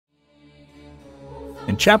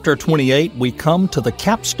In chapter 28, we come to the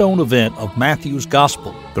capstone event of Matthew's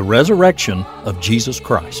Gospel, the resurrection of Jesus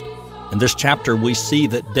Christ. In this chapter, we see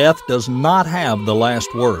that death does not have the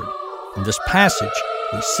last word. In this passage,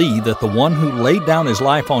 we see that the one who laid down his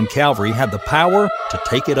life on Calvary had the power to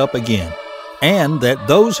take it up again, and that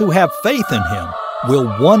those who have faith in him will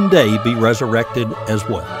one day be resurrected as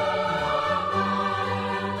well.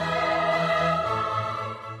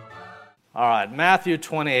 All right, Matthew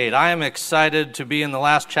 28. I am excited to be in the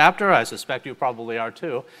last chapter. I suspect you probably are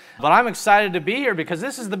too. But I'm excited to be here because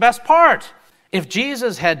this is the best part. If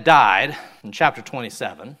Jesus had died, in chapter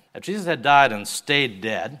 27, if Jesus had died and stayed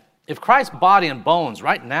dead, if Christ's body and bones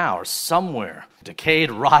right now are somewhere decayed,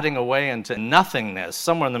 rotting away into nothingness,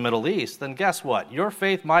 somewhere in the Middle East, then guess what? Your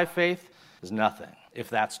faith, my faith, is nothing, if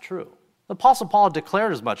that's true. The Apostle Paul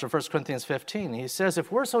declared as much in 1 Corinthians 15. He says,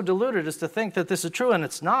 if we're so deluded as to think that this is true, and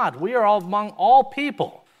it's not, we are among all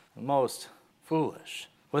people the most foolish.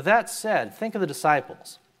 With that said, think of the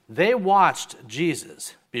disciples. They watched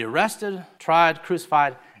Jesus be arrested, tried,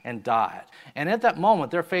 crucified, and died. And at that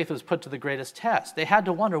moment, their faith was put to the greatest test. They had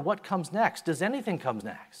to wonder, what comes next? Does anything come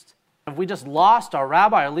next? Have we just lost our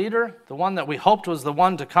rabbi, our leader, the one that we hoped was the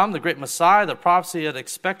one to come, the great Messiah, the prophecy had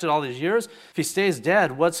expected all these years? If he stays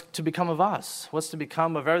dead, what's to become of us? What's to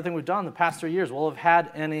become of everything we've done the past 3 years? Will it have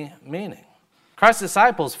had any meaning? Christ's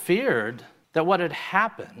disciples feared that what had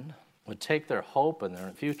happened would take their hope and their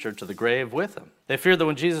future to the grave with him. They feared that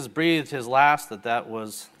when Jesus breathed his last, that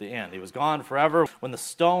was the end. He was gone forever. When the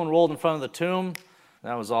stone rolled in front of the tomb,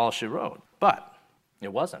 that was all she wrote. But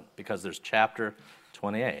it wasn't, because there's chapter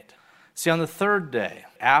 28. See, on the third day,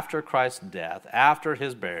 after Christ's death, after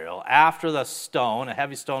his burial, after the stone, a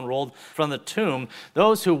heavy stone rolled from the tomb,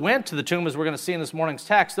 those who went to the tomb, as we're going to see in this morning's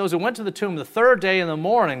text, those who went to the tomb the third day in the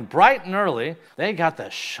morning, bright and early, they got the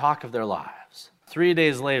shock of their lives. 3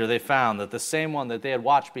 days later, they found that the same one that they had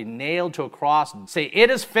watched be nailed to a cross and say,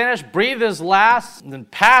 "It is finished," breathe his last, and then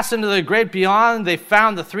pass into the great beyond, they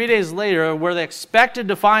found that 3 days later, where they expected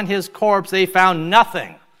to find his corpse, they found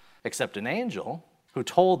nothing except an angel who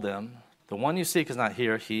told them, "The one you seek is not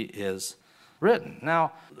here, he is written."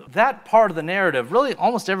 Now, that part of the narrative, really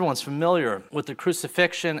almost everyone's familiar with the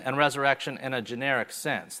crucifixion and resurrection in a generic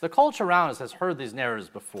sense. The culture around us has heard these narratives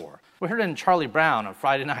before. We heard it in Charlie Brown on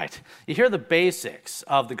Friday night. You hear the basics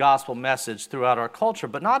of the gospel message throughout our culture,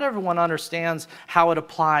 but not everyone understands how it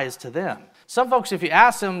applies to them. Some folks, if you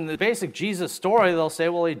ask them the basic Jesus story, they'll say,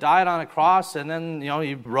 well, he died on a cross and then,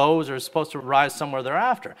 he rose or is supposed to rise somewhere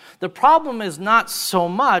thereafter. The problem is not so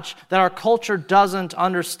much that our culture doesn't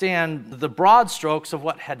understand the broad strokes of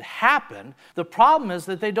what had happened. The problem is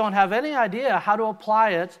that they don't have any idea how to apply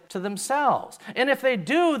it to themselves. And if they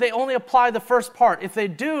do, they only apply the first part. If they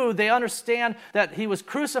do, they understand that he was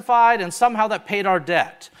crucified and somehow that paid our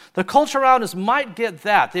debt. The culture around us might get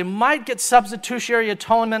that. They might get substitutionary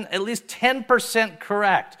atonement at least 10%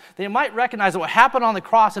 correct. They might recognize that what happened on the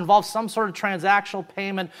cross involves some sort of transactional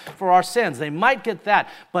payment for our sins. They might get that.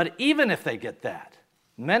 But even if they get that,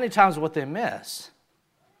 many times what they miss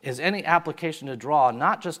is any application to draw,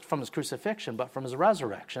 not just from his crucifixion, but from his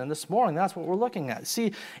resurrection. And this morning, that's what we're looking at.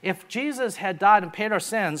 See, if Jesus had died and paid our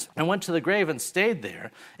sins and went to the grave and stayed there,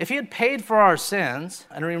 if he had paid for our sins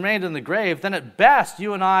and remained in the grave, then at best,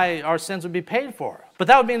 you and I, our sins would be paid for. But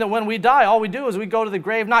that would mean that when we die, all we do is we go to the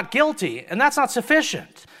grave not guilty, and that's not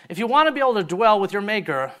sufficient. If you want to be able to dwell with your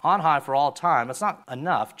Maker on high for all time, it's not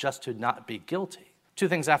enough just to not be guilty. Two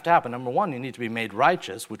things have to happen. Number one, you need to be made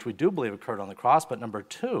righteous, which we do believe occurred on the cross. But number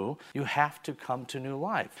two, you have to come to new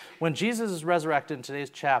life. When Jesus is resurrected in today's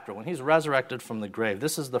chapter, when he's resurrected from the grave,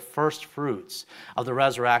 this is the first fruits of the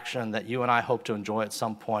resurrection that you and I hope to enjoy at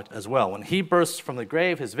some point as well. When he bursts from the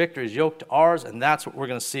grave, his victory is yoked to ours, and that's what we're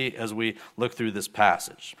going to see as we look through this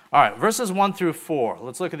passage. All right, verses 1 through 4.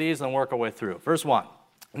 Let's look at these and work our way through. Verse 1.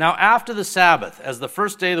 Now after the Sabbath, as the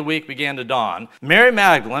first day of the week began to dawn, Mary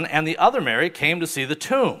Magdalene and the other Mary came to see the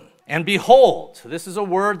tomb. And behold, this is a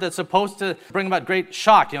word that's supposed to bring about great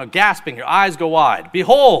shock, gasping, your eyes go wide.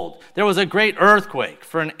 Behold, there was a great earthquake,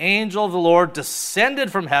 for an angel of the Lord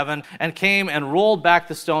descended from heaven and came and rolled back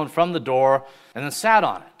the stone from the door and then sat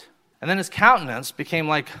on it. And then his countenance became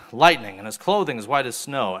like lightning, and his clothing as white as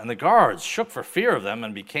snow. And the guards shook for fear of them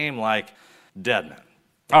and became like dead men.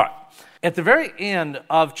 All right. At the very end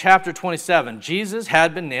of chapter 27, Jesus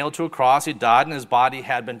had been nailed to a cross, he died, and his body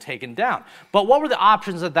had been taken down. But what were the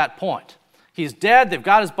options at that point? He's dead, they've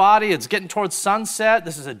got his body, it's getting towards sunset.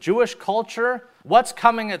 This is a Jewish culture. What's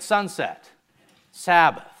coming at sunset?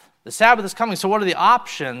 Sabbath. The Sabbath is coming, so what are the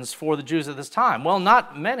options for the Jews at this time? Well,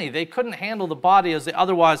 not many. They couldn't handle the body as they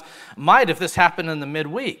otherwise might if this happened in the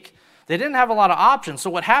midweek. they didn't have a lot of options. So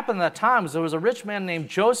what happened at that time was there was a rich man named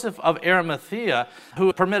Joseph of Arimathea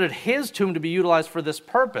who permitted his tomb to be utilized for this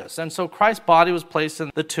purpose. And so Christ's body was placed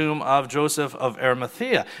in the tomb of Joseph of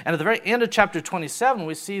Arimathea. And at the very end of chapter 27,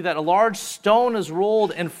 we see that a large stone is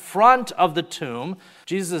rolled in front of the tomb.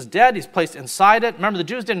 Jesus is dead. He's placed inside it. Remember, the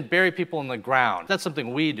Jews didn't bury people in the ground. That's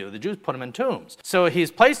something we do. The Jews put them in tombs. So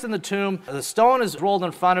he's placed in the tomb. The stone is rolled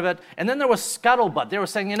in front of it. And then there was scuttlebutt. They were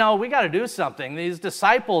saying, we got to do something. These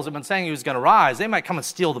disciples have been saying he was going to rise. They might come and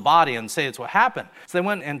steal the body and say it's what happened. So they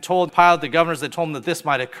went and told Pilate, the governors, they told him that this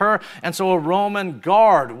might occur. And so a Roman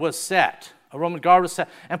guard was set.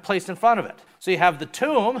 And placed in front of it. So you have the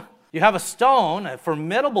tomb, you have a stone, a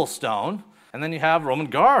formidable stone, and then you have Roman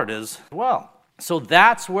guard as well. So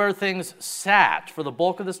that's where things sat for the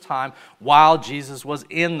bulk of this time while Jesus was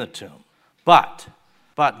in the tomb. But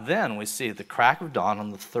then we see at the crack of dawn on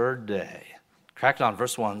the third day, crack of dawn,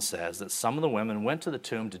 verse 1 says that some of the women went to the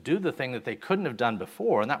tomb to do the thing that they couldn't have done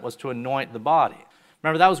before, and that was to anoint the body.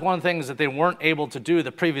 Remember, that was one of the things that they weren't able to do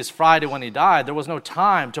the previous Friday when he died. There was no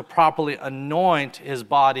time to properly anoint his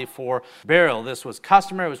body for burial. This was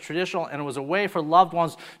customary, it was traditional, and it was a way for loved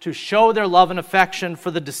ones to show their love and affection for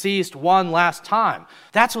the deceased one last time.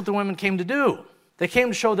 That's what the women came to do. They came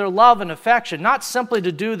to show their love and affection, not simply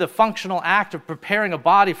to do the functional act of preparing a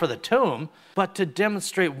body for the tomb, but to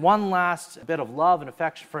demonstrate one last bit of love and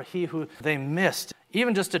affection for he who they missed.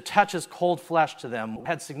 Even just to touch his cold flesh to them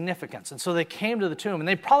had significance. And so they came to the tomb, and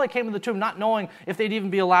they probably came to the tomb not knowing if they'd even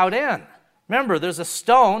be allowed in. Remember, there's a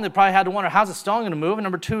stone. They probably had to wonder, how's the stone going to move? And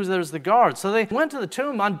number two, there's the guard. So they went to the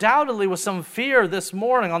tomb undoubtedly with some fear this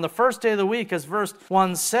morning on the first day of the week, as verse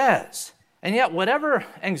 1 says. And yet, whatever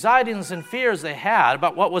anxieties and fears they had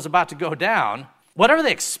about what was about to go down, whatever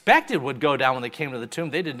they expected would go down when they came to the tomb,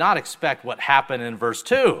 they did not expect what happened in verse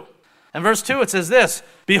 2. In verse 2, it says this,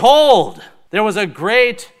 "Behold, there was a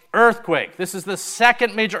great earthquake." This is the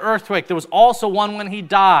second major earthquake. There was also one when he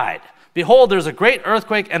died. "Behold, there's a great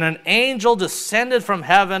earthquake, and an angel descended from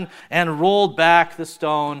heaven and rolled back the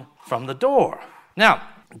stone from the door." Now,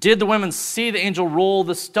 did the women see the angel roll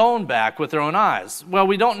the stone back with their own eyes? Well,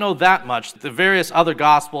 we don't know that much. The various other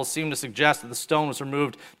gospels seem to suggest that the stone was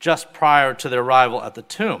removed just prior to their arrival at the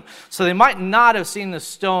tomb. So they might not have seen the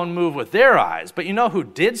stone move with their eyes. But you know who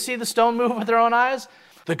did see the stone move with their own eyes?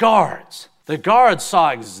 The guards. The guards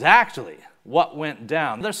saw exactly what went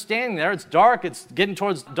down. They're standing there. It's dark. It's getting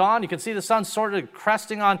towards dawn. You can see the sun sort of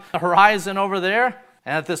cresting on the horizon over there.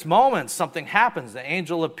 And at this moment, something happens. The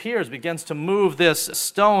angel appears, begins to move this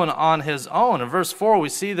stone on his own. In verse 4, we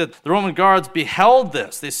see that the Roman guards beheld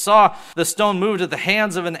this. They saw the stone moved at the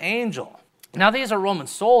hands of an angel. Now, these are Roman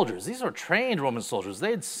soldiers. These are trained Roman soldiers. They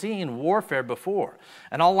had seen warfare before.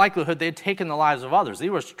 In all likelihood, they had taken the lives of others. These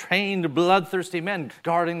were trained, bloodthirsty men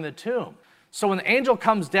guarding the tomb. So when the angel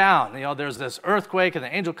comes down, there's this earthquake, and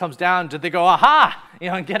the angel comes down, did they go, aha,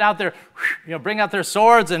 and get out there, bring out their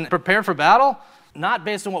swords and prepare for battle? Not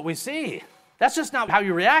based on what we see. That's just not how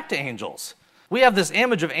you react to angels. We have this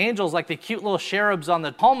image of angels like the cute little cherubs on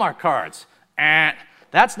the Hallmark cards.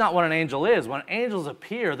 That's not what an angel is. When angels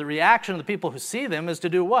appear, the reaction of the people who see them is to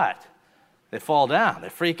do what? They fall down. They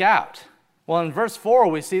freak out. Well, in verse 4,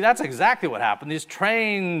 we see that's exactly what happened. These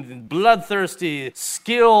trained, bloodthirsty,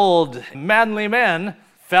 skilled, manly men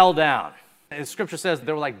fell down. As Scripture says,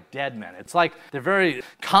 they were like dead men. It's like their very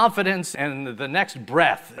confidence and the next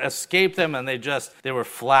breath escaped them, and they were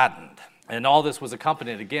flattened. And all this was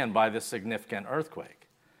accompanied, again, by this significant earthquake.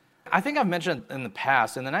 I think I've mentioned in the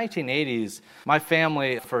past, in the 1980s, my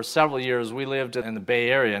family, for several years, we lived in the Bay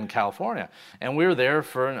Area in California, and we were there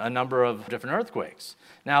for a number of different earthquakes.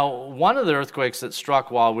 Now, one of the earthquakes that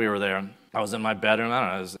struck while we were there, I was in my bedroom. I don't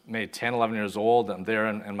know, I was maybe 10, 11 years old. I'm there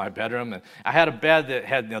in my bedroom. And I had a bed that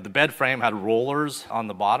had, the bed frame had rollers on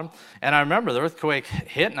the bottom. And I remember the earthquake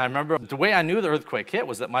hit, and I remember the way I knew the earthquake hit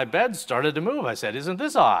was that my bed started to move. I said, isn't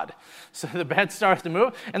this odd? So the bed started to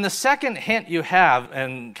move. And the second hint you have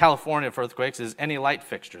in California for earthquakes is any light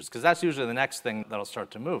fixtures, because that's usually the next thing that'll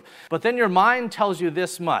start to move. But then your mind tells you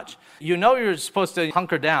this much. You know you're supposed to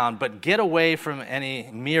hunker down, but get away from any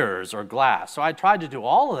mirrors or glass. So I tried to do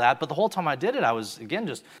all of that, but the whole time I did it, I was, again,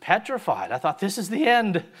 just petrified. I thought, this is the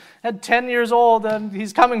end. At 10 years old, and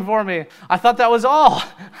he's coming for me. I thought that was all.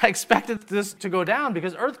 I expected this to go down,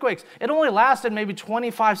 because earthquakes, it only lasted maybe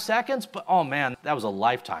 25 seconds, but oh man, that was a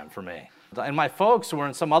lifetime for me. And my folks were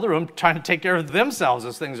in some other room trying to take care of themselves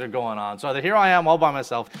as things are going on. So here I am all by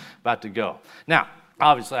myself, about to go. Now,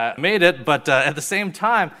 obviously I made it, but at the same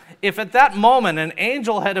time, if at that moment an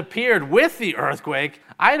angel had appeared with the earthquake,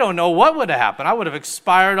 I don't know what would have happened. I would have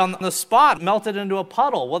expired on the spot, melted into a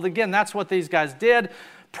puddle. Well, again, that's what these guys did.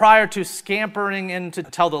 prior to scampering in to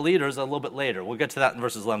tell the leaders a little bit later. We'll get to that in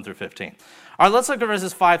verses 11 through 15. All right, let's look at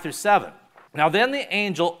verses 5 through 7. Now then the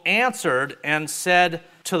angel answered and said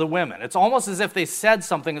to the women. It's almost as if they said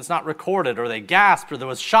something that's not recorded, or they gasped, or there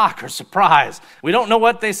was shock or surprise. We don't know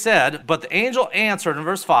what they said, but the angel answered in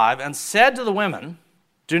verse 5 and said to the women,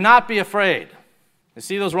 "Do not be afraid." You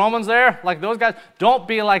see those Romans there? Like those guys? Don't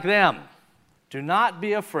be like them. "Do not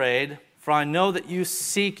be afraid, for I know that you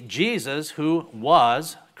seek Jesus who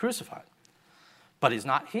was crucified. But he's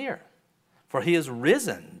not here, for he is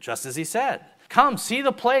risen, just as he said. Come, see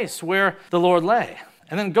the place where the Lord lay.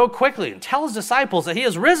 And then go quickly and tell his disciples that he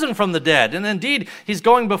is risen from the dead. And indeed, he's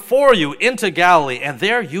going before you into Galilee, and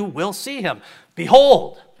there you will see him.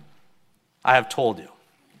 Behold, I have told you."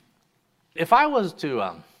 If I was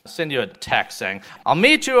to send you a text saying, "I'll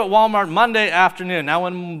meet you at Walmart Monday afternoon." Now,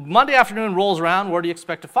 when Monday afternoon rolls around, where do you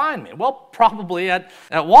expect to find me? Well, probably at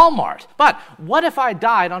Walmart. But what if I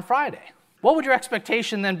died on Friday? What would your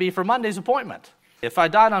expectation then be for Monday's appointment? If I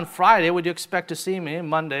died on Friday, would you expect to see me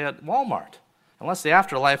Monday at Walmart? Unless the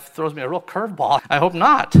afterlife throws me a real curveball. I hope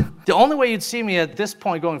not. The only way you'd see me at this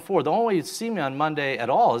point going forward, the only way you'd see me on Monday at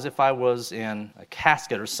all is if I was in a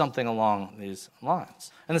casket or something along these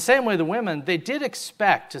lines. In the same way, the women, they did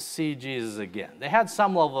expect to see Jesus again. They had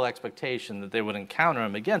some level of expectation that they would encounter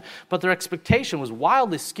him again, but their expectation was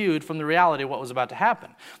wildly skewed from the reality of what was about to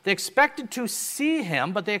happen. They expected to see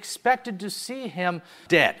him, but they expected to see him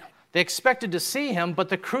dead. They expected to see him, but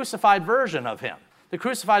the crucified version of him. The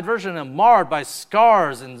crucified version of him marred by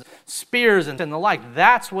scars and spears and the like.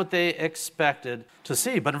 That's what they expected to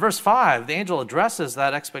see. But in verse 5, the angel addresses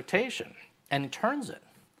that expectation and he turns it.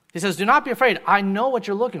 He says, "Do not be afraid. I know what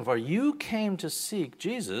you're looking for. You came to seek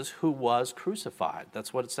Jesus who was crucified."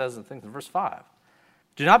 That's what it says, I think, in verse 5.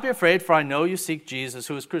 "Do not be afraid, for I know you seek Jesus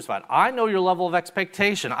who is crucified." I know your level of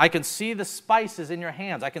expectation. I can see the spices in your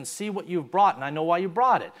hands. I can see what you've brought, and I know why you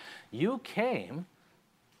brought it. You came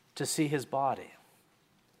to see his body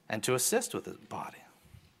and to assist with his body.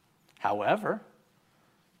 However,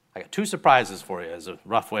 I got two surprises for you, as a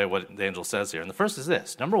rough way of what the angel says here. And the first is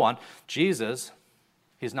this. Number one, Jesus,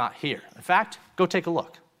 he's not here. In fact, go take a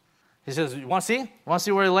look. He says, "You want to see? You want to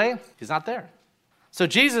see where he lay?" He's not there. So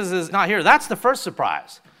Jesus is not here. That's the first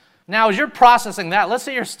surprise. Now, as you're processing that, let's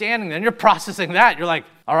say you're standing there and you're processing that. You're like,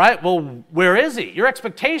 all right, well, where is he? Your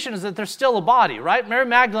expectation is that there's still a body, right? Mary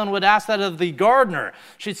Magdalene would ask that of the gardener.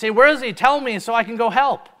 She'd say, "Where is he? Tell me so I can go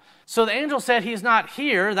help." So the angel said he's not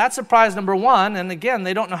here. That's surprise number one. And again,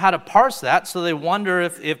 they don't know how to parse that, so they wonder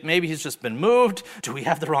if maybe he's just been moved. Do we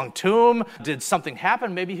have the wrong tomb? Did something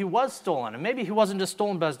happen? Maybe he was stolen. And maybe he wasn't just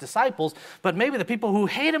stolen by his disciples, but maybe the people who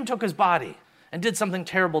hate him took his body and did something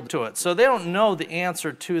terrible to it. So they don't know the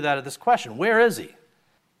answer to that at this question. Where is he?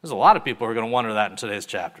 There's a lot of people who are going to wonder that in today's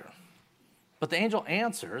chapter. But the angel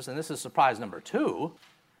answers, and this is surprise number 2.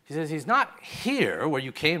 He says he's not here where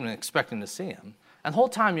you came and expecting to see him. And the whole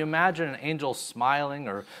time you imagine an angel smiling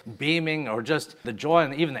or beaming or just the joy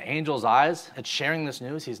in even the angel's eyes at sharing this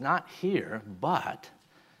news. He's not here, but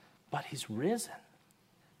he's risen,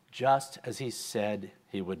 just as he said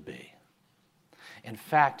he would be. In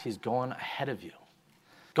fact, he's going ahead of you.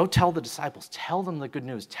 Go tell the disciples. Tell them the good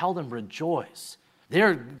news. Tell them rejoice.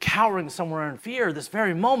 They're cowering somewhere in fear this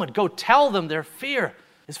very moment. Go tell them their fear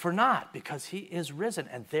is for naught because he is risen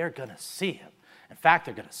and they're going to see him. In fact,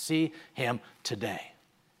 they're going to see him today.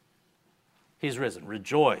 He's risen.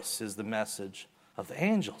 Rejoice is the message of the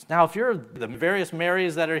angels. Now, if you're the various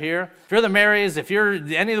Marys that are here, if you're the Marys, if you're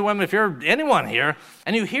any of the women, if you're anyone here,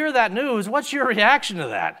 and you hear that news, what's your reaction to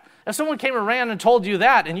that? If someone came around and told you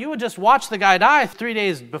that, and you would just watch the guy die 3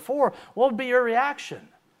 days before, what would be your reaction?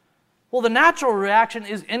 Well, the natural reaction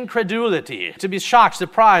is incredulity, to be shocked,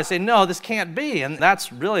 surprised, say, no, this can't be. And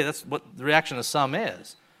that's what the reaction of some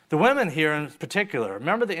is. The women here in particular,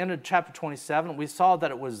 remember the end of chapter 27? We saw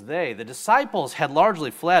that it was they. The disciples had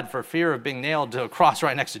largely fled for fear of being nailed to a cross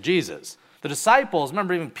right next to Jesus. The disciples,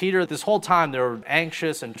 remember even Peter, this whole time they were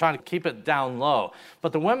anxious and trying to keep it down low.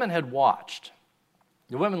 But the women had watched.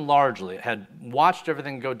 The women largely had watched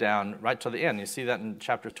everything go down right to the end. You see that in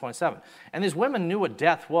chapter 27. And these women knew what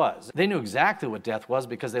death was. They knew exactly what death was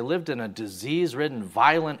because they lived in a disease-ridden,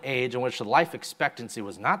 violent age in which the life expectancy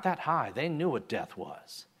was not that high. They knew what death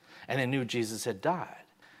was. And they knew Jesus had died.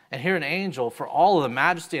 And here an angel, for all of the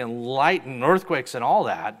majesty and light and earthquakes and all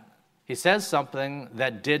that, he says something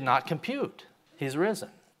that did not compute. He's risen.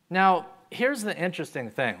 Now, here's the interesting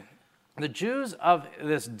thing. the Jews of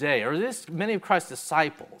this day, or at least many of Christ's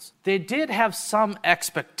disciples, they did have some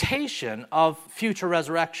expectation of future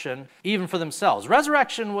resurrection, even for themselves.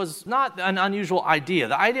 Resurrection was not an unusual idea.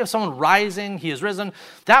 The idea of someone rising, he is risen,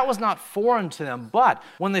 that was not foreign to them. But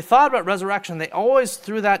when they thought about resurrection, they always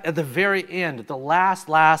threw that at the very end, at the last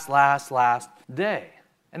day.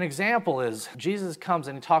 An example is Jesus comes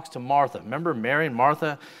and he talks to Martha. Remember Mary and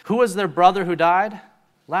Martha? Who was their brother who died?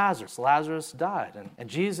 Lazarus. Lazarus died. And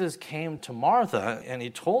Jesus came to Martha and he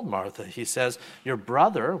told Martha, he says, your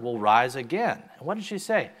brother will rise again. And what did she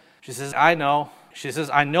say? She says, I know. She says,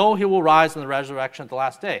 I know he will rise in the resurrection at the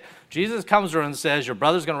last day. Jesus comes to her and says, your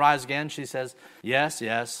brother's going to rise again. She says,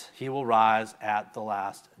 yes, he will rise at the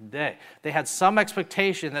last day. They had some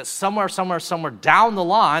expectation that somewhere down the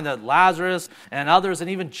line, that Lazarus and others and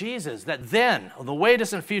even Jesus, that then, in the way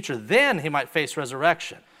distant future, then he might face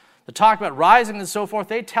resurrection. The talk about rising and so forth,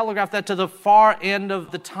 they telegraphed that to the far end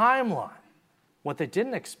of the timeline. What they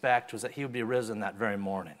didn't expect was that he would be risen that very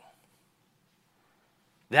morning.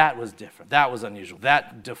 That was different. That was unusual.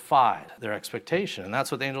 That defied their expectation. And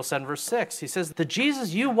that's what the angel said in verse 6. He says, the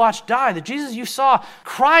Jesus you watched die, the Jesus you saw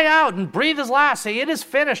cry out and breathe his last, say, it is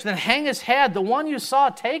finished, then hang his head. The one you saw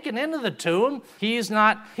taken into the tomb, he's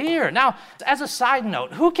not here. Now, as a side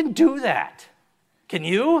note, who can do that? Can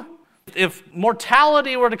you? If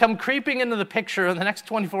mortality were to come creeping into the picture in the next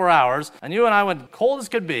 24 hours, and you and I went cold as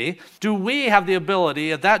could be, do we have the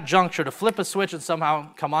ability at that juncture to flip a switch and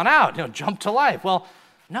somehow come on out, jump to life? Well,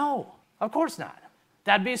 no, of course not.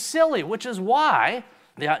 That'd be silly, which is why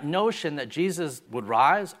the notion that Jesus would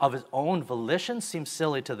rise of his own volition seems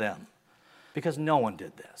silly to them, because no one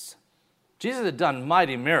did this. Jesus had done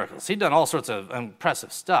mighty miracles. He'd done all sorts of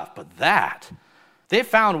impressive stuff, but they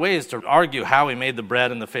found ways to argue how he made the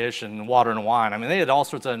bread and the fish and water and wine. I mean, they had all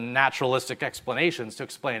sorts of naturalistic explanations to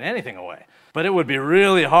explain anything away. But it would be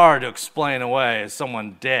really hard to explain away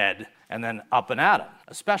someone dead and then up and at them,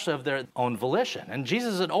 especially of their own volition. And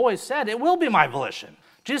Jesus had always said, it will be my volition.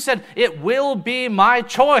 Jesus said, it will be my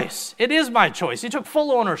choice. It is my choice. He took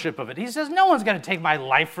full ownership of it. He says, no one's going to take my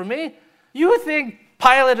life from me. You think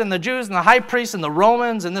Pilate and the Jews and the high priests and the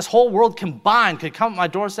Romans and this whole world combined could come at my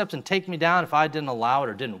doorsteps and take me down if I didn't allow it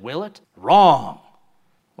or didn't will it? Wrong.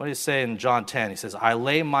 What do you say in John 10? He says, I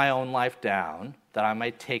lay my own life down that I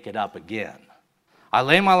might take it up again. I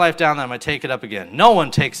lay my life down that I might take it up again. No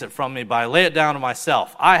one takes it from me, but I lay it down to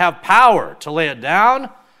myself. I have power to lay it down,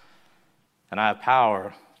 and I have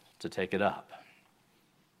power to take it up.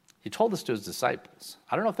 He told this to his disciples.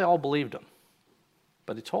 I don't know if they all believed him,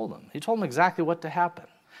 but he told them. He told them exactly what to happen.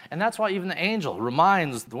 And that's why even the angel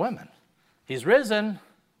reminds the women. He's risen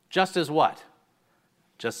just as what?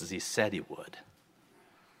 Just as he said he would.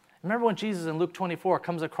 Remember when Jesus in Luke 24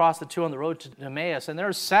 comes across the two on the road to Emmaus, and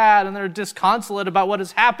they're sad and they're disconsolate about what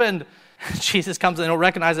has happened. Jesus comes and they don't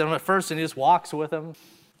recognize him at first, and he just walks with them.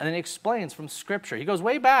 And then he explains from Scripture. He goes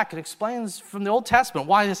way back and explains from the Old Testament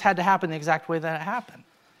why this had to happen the exact way that it happened.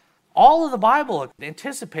 All of the Bible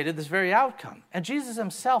anticipated this very outcome. And Jesus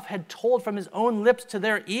himself had told from his own lips to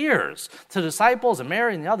their ears, to the disciples and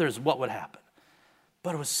Mary and the others, what would happen.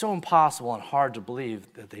 But it was so impossible and hard to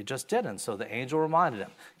believe that they just didn't. So the angel reminded him,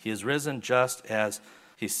 he is risen just as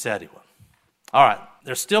he said he would. All right,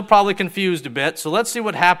 they're still probably confused a bit. So let's see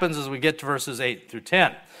what happens as we get to verses 8 through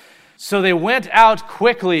 10. So they went out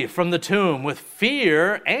quickly from the tomb with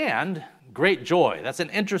fear and great joy. That's an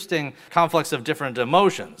interesting confluence of different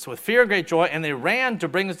emotions. With fear, great joy, and they ran to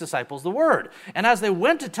bring his disciples the word. And as they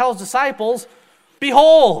went to tell his disciples,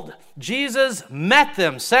 behold, Jesus met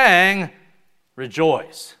them, saying,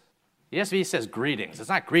 rejoice. The ESV says greetings. It's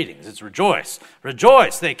not greetings, it's rejoice.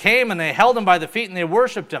 Rejoice. They came and they held him by the feet and they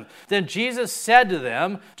worshiped him. Then Jesus said to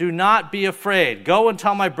them, do not be afraid. Go and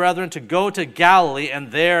tell my brethren to go to Galilee,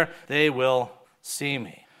 and there they will see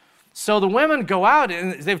me. So the women go out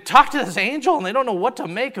and they've talked to this angel and they don't know what to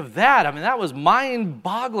make of that. I mean, that was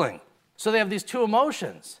mind-boggling. So they have these two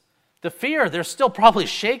emotions. The fear, they're still probably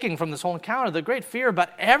shaking from this whole encounter. The great fear about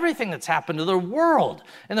everything that's happened to their world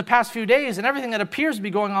in the past few days and everything that appears to be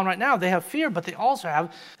going on right now. They have fear, but they also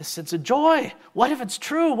have a sense of joy. What if it's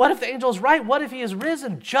true? What if the angel is right? What if he is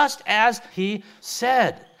risen just as he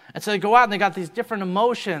said? And so they go out and they got these different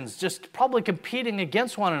emotions just probably competing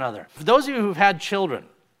against one another. For those of you who've had children,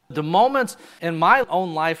 the moments in my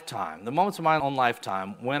own lifetime,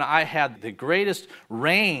 when I had the greatest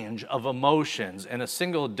range of emotions in a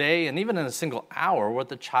single day and even in a single hour were at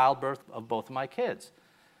the childbirth of both of my kids.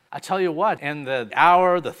 I tell you what, in the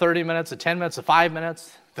hour, the 30 minutes, the 10 minutes, the 5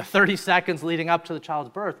 minutes, the 30 seconds leading up to the child's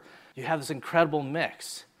birth, you have this incredible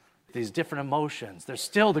mix. these different emotions. There's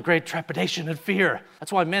still the great trepidation and fear.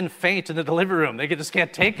 That's why men faint in the delivery room. They just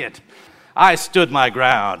can't take it. I stood my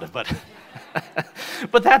ground,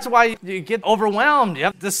 but that's why you get overwhelmed. You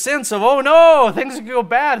have the sense of, oh no, things could go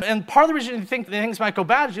bad. And part of the reason you think things might go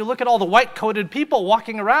bad is you look at all the white-coated people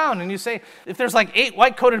walking around and you say, if there's like 8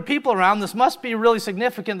 white-coated people around, this must be really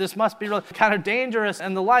significant. This must be really kind of dangerous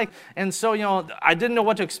and the like. And so, I didn't know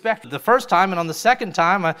what to expect the first time. And on the second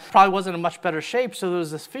time, I probably wasn't in much better shape. So there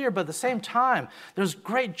was this fear. But at the same time, there's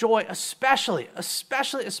great joy, especially.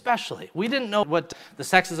 We didn't know what the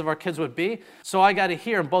sexes of our kids would be. So I got to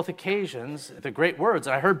hear on both occasions the great words.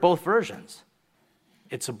 I heard both versions.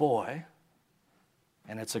 It's a boy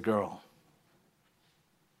and it's a girl.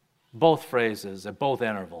 Both phrases at both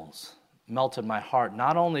intervals melted my heart,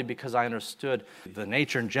 not only because I understood the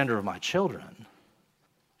nature and gender of my children,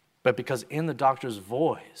 but because in the doctor's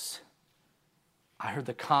voice, I heard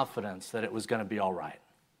the confidence that it was going to be all right.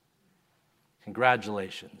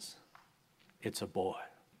 Congratulations, it's a boy.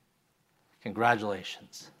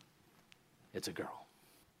 Congratulations, it's a girl.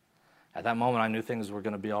 At that moment, I knew things were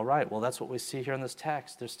going to be all right. Well, that's what we see here in this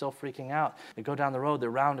text. They're still freaking out. They go down the road, they're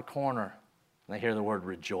round a corner, and they hear the word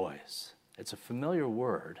rejoice. It's a familiar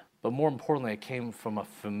word, but more importantly, it came from a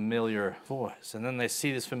familiar voice. And then they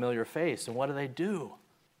see this familiar face, and what do?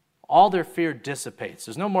 All their fear dissipates.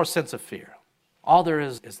 There's no more sense of fear. All there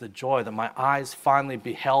is the joy that my eyes finally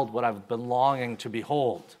beheld what I've been longing to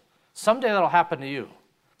behold. Someday that'll happen to you.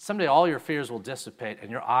 Someday all your fears will dissipate,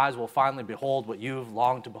 and your eyes will finally behold what you've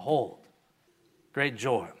longed to behold. Great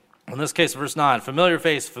joy. In this case, verse 9, familiar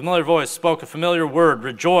face, familiar voice, spoke a familiar word,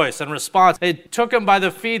 rejoice, and response. They took him by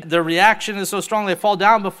the feet. Their reaction is so strong they fall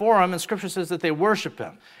down before him, and Scripture says that they worship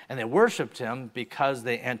him. And they worshiped him because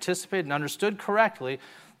they anticipated and understood correctly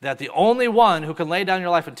that the only one who can lay down your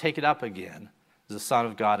life and take it up again is the Son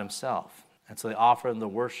of God himself. And so they offer him the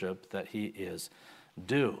worship that he is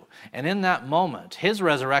due. And in that moment, his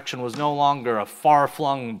resurrection was no longer a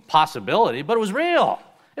far-flung possibility, but it was real.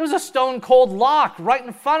 It was a stone-cold lock right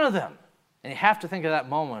in front of them. And you have to think of that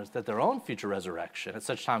moment that their own future resurrection, at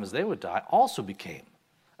such time as they would die, also became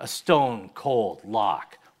a stone-cold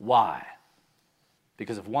lock. Why?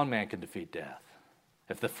 Because if one man can defeat death,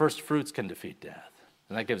 if the first fruits can defeat death,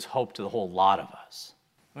 then that gives hope to the whole lot of us.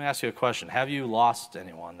 Let me ask you a question. Have you lost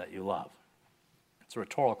anyone that you love? It's a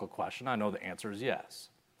rhetorical question. I know the answer is yes.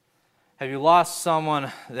 Have you lost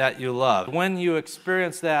someone that you love? When you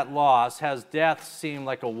experience that loss, has death seemed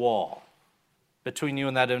like a wall between you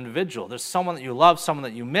and that individual? There's someone that you love, someone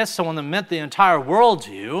that you miss, someone that meant the entire world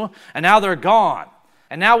to you, and now they're gone.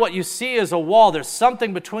 And now what you see is a wall. There's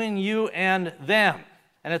something between you and them.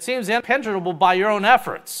 And it seems impenetrable by your own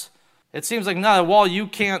efforts. It seems like not a wall you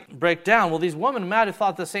can't break down. Well, these women might have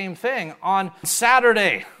thought the same thing on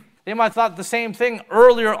Saturday. They might have thought the same thing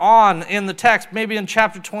earlier on in the text, maybe in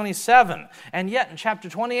chapter 27. And yet in chapter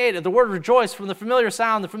 28, at the word rejoice, from the familiar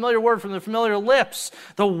sound, the familiar word from the familiar lips,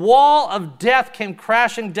 the wall of death came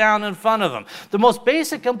crashing down in front of them. The most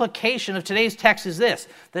basic implication of today's text is this,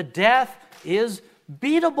 that death is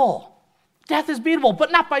beatable. Death is beatable,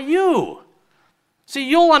 but not by you. See,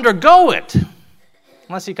 you'll undergo it,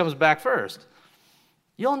 unless he comes back first.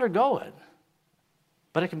 You'll undergo it,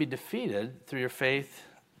 but it can be defeated through your faith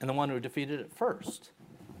and the one who defeated it first,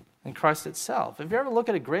 in Christ itself. If you ever look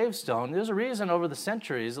at a gravestone, there's a reason over the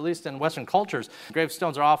centuries, at least in Western cultures,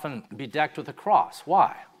 gravestones are often bedecked with a cross.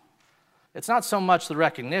 Why? It's not so much the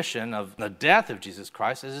recognition of the death of Jesus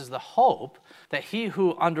Christ, as is the hope that he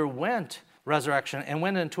who underwent resurrection and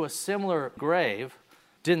went into a similar grave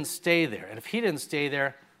didn't stay there. And if he didn't stay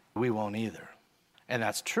there, we won't either. And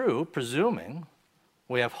that's true, presuming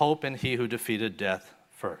we have hope in he who defeated death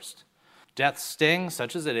first. Death's sting,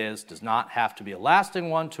 such as it is, does not have to be a lasting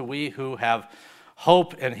one to we who have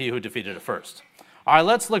hope in he who defeated it first. All right,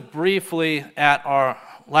 let's look briefly at our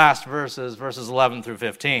last verses 11 through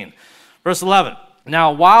 15. Verse 11,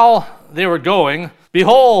 now while they were going,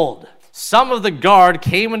 behold, some of the guard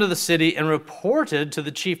came into the city and reported to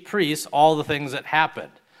the chief priests all the things that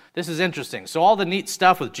happened. This is interesting. So all the neat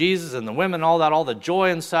stuff with Jesus and the women, all that, all the joy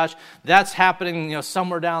and such, that's happening,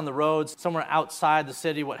 somewhere down the road, somewhere outside the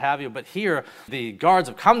city, what have you. But here, the guards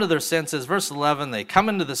have come to their senses. Verse 11, they come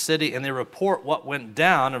into the city and they report what went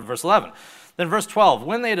down in verse 11. Then verse 12,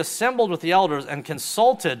 when they had assembled with the elders and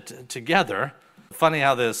consulted together, funny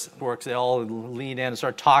how this works, they all lean in and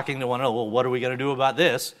start talking to one another. Well, what are we going to do about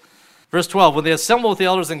this? Verse 12, when they assembled with the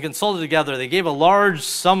elders and consulted together, they gave a large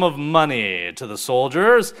sum of money to the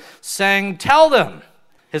soldiers, saying, tell them,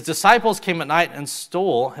 his disciples came at night and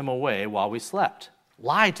stole him away while we slept.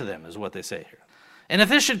 Lie to them is what they say here. And if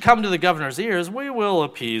this should come to the governor's ears, we will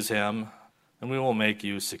appease him and we will make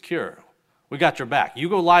you secure. We got your back. You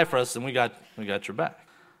go lie for us, and we got your back.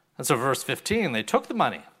 And so verse 15, they took the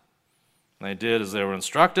money. And they did as they were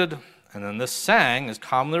instructed, and then this saying is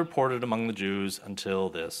commonly reported among the Jews until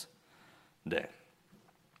this day.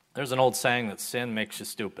 There's an old saying that sin makes you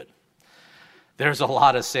stupid. There's a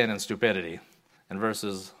lot of sin and stupidity in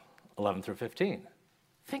verses 11 through 15.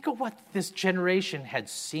 Think of what this generation had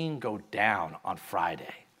seen go down on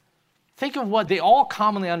Friday. Think of what they all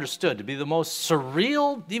commonly understood to be the most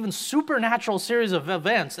surreal, even supernatural series of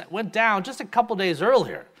events that went down just a couple days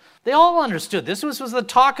earlier. They all understood this. This was the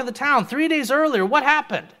talk of the town. 3 days earlier, what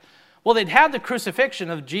happened? Well, they'd had the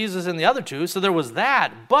crucifixion of Jesus and the other two, so there was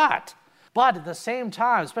that. But at the same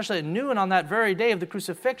time, especially at noon on that very day of the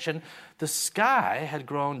crucifixion, the sky had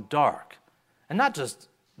grown dark. And not just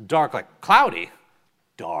dark like cloudy,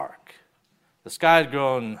 dark. The sky had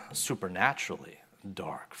grown supernaturally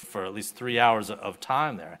dark for at least 3 hours of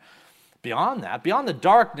time there. Beyond that, beyond the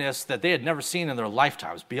darkness that they had never seen in their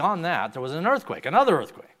lifetimes, beyond that, there was an earthquake, another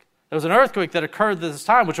earthquake. There was an earthquake that occurred this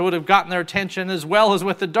time, which would have gotten their attention as well as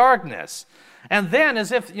with the darkness. And then,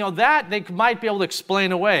 as if, that they might be able to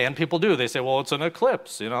explain away, and people do. They say, well, it's an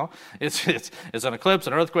eclipse, It's an eclipse,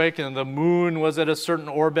 an earthquake, and the moon was at a certain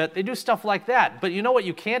orbit. They do stuff like that. But you know what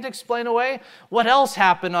you can't explain away? What else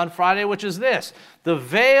happened on Friday, which is this. The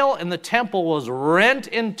veil in the temple was rent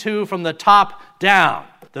in two from the top down.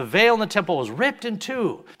 The veil in the temple was ripped in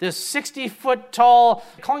two. This 60-foot tall,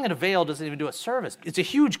 calling it a veil doesn't even do it service. It's a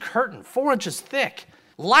huge curtain, 4 inches thick.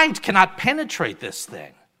 Light cannot penetrate this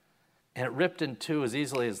thing. And it ripped in two as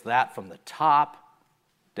easily as that from the top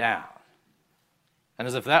down. And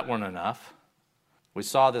as if that weren't enough, we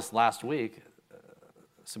saw this last week,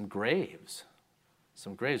 some graves.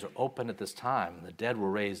 Some graves were opened at this time, and the dead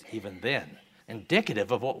were raised even then,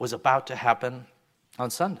 indicative of what was about to happen on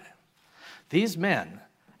Sunday. These men,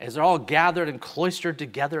 as they're all gathered and cloistered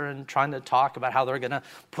together and trying to talk about how they're going to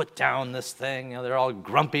put down this thing, they're all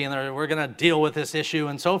grumpy and we're going to deal with this issue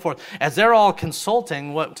and so forth. As they're all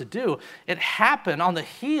consulting what to do, it happened on the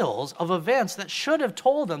heels of events that should have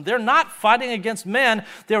told them they're not fighting against men,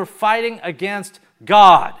 they're fighting against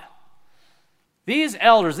God. These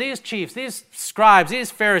elders, these chiefs, these scribes, these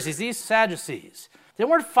Pharisees, these Sadducees, they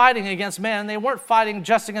weren't fighting against man. They weren't fighting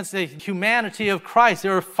just against the humanity of Christ. They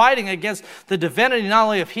were fighting against the divinity not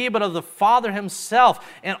only of He, but of the Father Himself.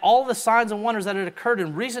 And all the signs and wonders that had occurred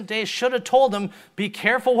in recent days should have told them, be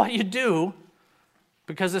careful what you do,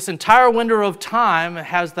 because this entire window of time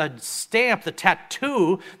has the stamp, the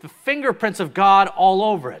tattoo, the fingerprints of God all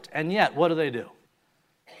over it. And yet, what do?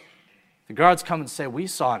 The guards come and say, we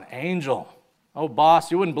saw an angel. Oh, boss,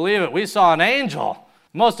 you wouldn't believe it. We saw an angel.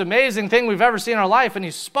 Most amazing thing we've ever seen in our life, and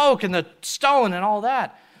he spoke in the stone and all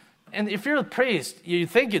that. And if you're the priest, you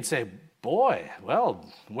think you'd say, boy, well,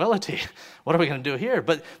 willity, what are we going to do here?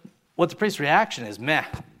 But what the priest's reaction is, meh,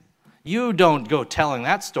 you don't go telling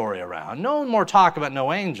that story around. No more talk about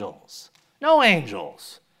no angels. No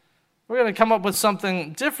angels. We're going to come up with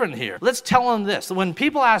something different here. Let's tell them this. When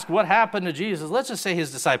people ask what happened to Jesus, let's just say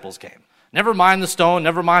his disciples came. Never mind the stone,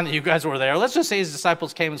 never mind that you guys were there. Let's just say his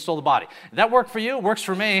disciples came and stole the body. Did that work for you? Works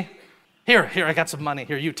for me. Here, I got some money.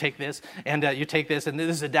 Here, you take this, and you take this, and this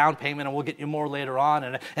is a down payment, and we'll get you more later on.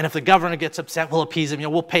 And if the governor gets upset, we'll appease him.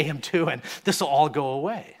 We'll pay him too, and this will all go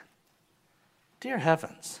away. Dear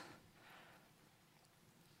heavens.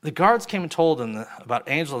 The guards came and told them about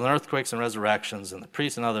angels and earthquakes and resurrections, and the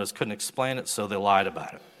priests and others couldn't explain it, so they lied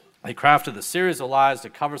about it. They crafted a series of lies to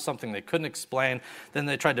cover something they couldn't explain. Then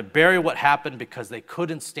they tried to bury what happened because they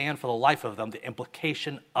couldn't stand for the life of them the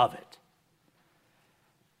implication of it.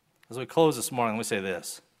 As we close this morning, we say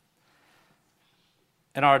this.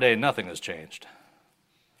 In our day, nothing has changed.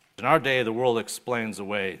 In our day, the world explains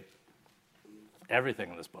away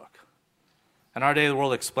everything in this book. In our day, the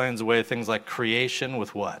world explains away things like creation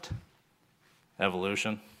with what?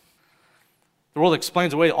 Evolution. The world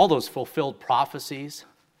explains away all those fulfilled prophecies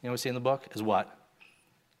we see in the book as what?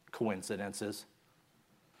 Coincidences.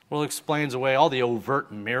 The world explains away all the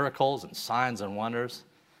overt miracles and signs and wonders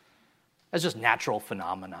as just natural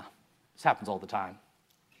phenomena. This happens all the time.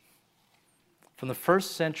 From the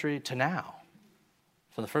first century to now,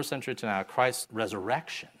 Christ's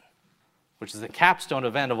resurrection, which is the capstone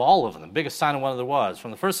event of all of them, the biggest sign of wonder there was. From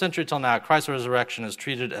the first century till now, Christ's resurrection is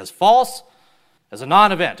treated as false, as a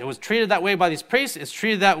non-event. It was treated that way by these priests. It's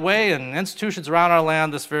treated that way in institutions around our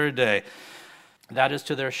land this very day. That is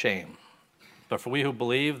to their shame. But for we who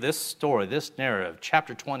believe, this story, this narrative,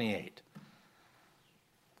 chapter 28,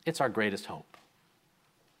 it's our greatest hope.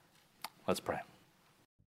 Let's pray.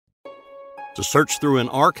 To search through an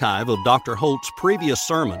archive of Dr. Holt's previous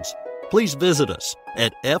sermons, please visit us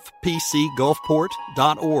at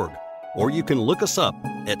fpcgulfport.org, or you can look us up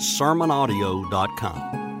at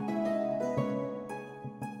sermonaudio.com.